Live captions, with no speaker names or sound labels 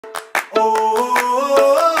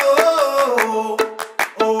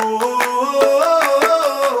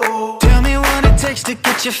Tell me what it takes to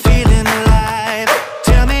get you feeling alive.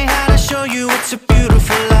 Tell me how to show you it's a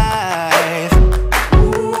beautiful life.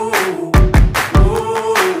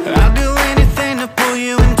 I'll do anything to pull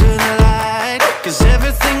you into the light, 'cause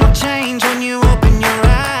everything will change when you open your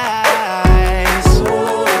eyes.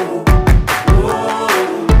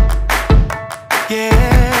 Yeah.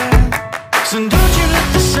 So don't you let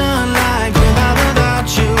the sunlight go out without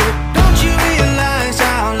you. Don't you realize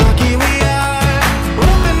how lucky we are?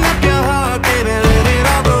 Open up your heart, baby, let it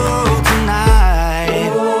all go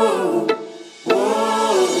tonight.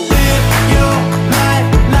 Live your life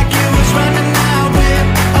like you was running out with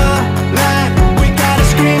a light. We gotta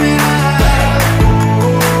scream it out.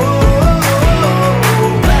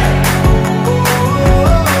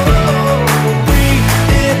 Breathe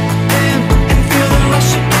it in and feel the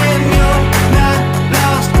rush again. You're not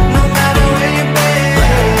lost, no matter where you've been.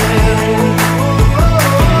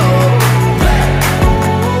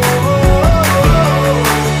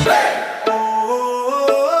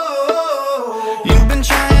 You've been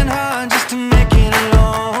trying hard just to make it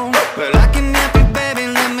alone, but I can help you, baby,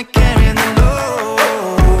 let me carry the load.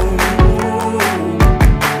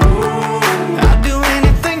 I'll do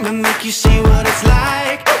anything to make you see what it's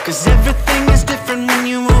like, 'cause everything is different when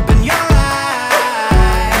you open your eyes.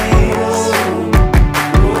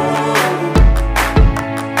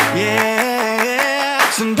 Yeah.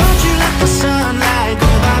 So don't you let the sunlight go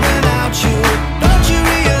by without you. Don't you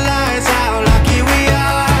realize how lucky we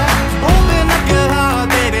are? Open up your heart,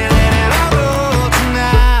 baby, let it all go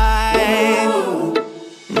tonight.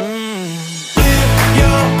 Live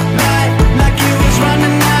your life like you was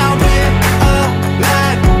running out with a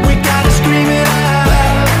light. We gotta scream it out.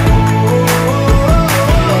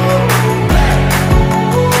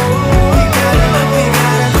 We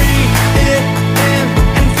gotta breathe it in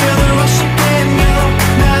and feel the rush again. You're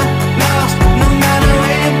not lost, no matter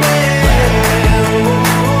where you've been.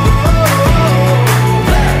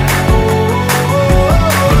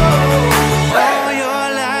 All your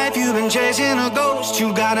life you've been chasing a ghost. You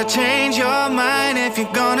gotta change your mind if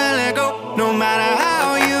you're gonna let go. No matter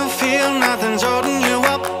how you feel, nothing's holding you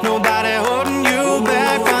up. Nobody holding you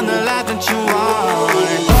back from the life that you want.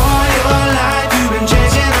 All your life you've been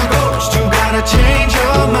chasing a ghost. You gotta change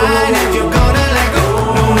your mind if you're gonna let go.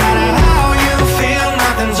 No matter how you feel,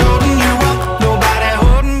 nothing's holding you up. Nobody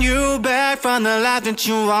holding you back from the life that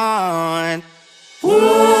you want.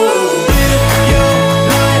 Live your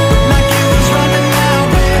life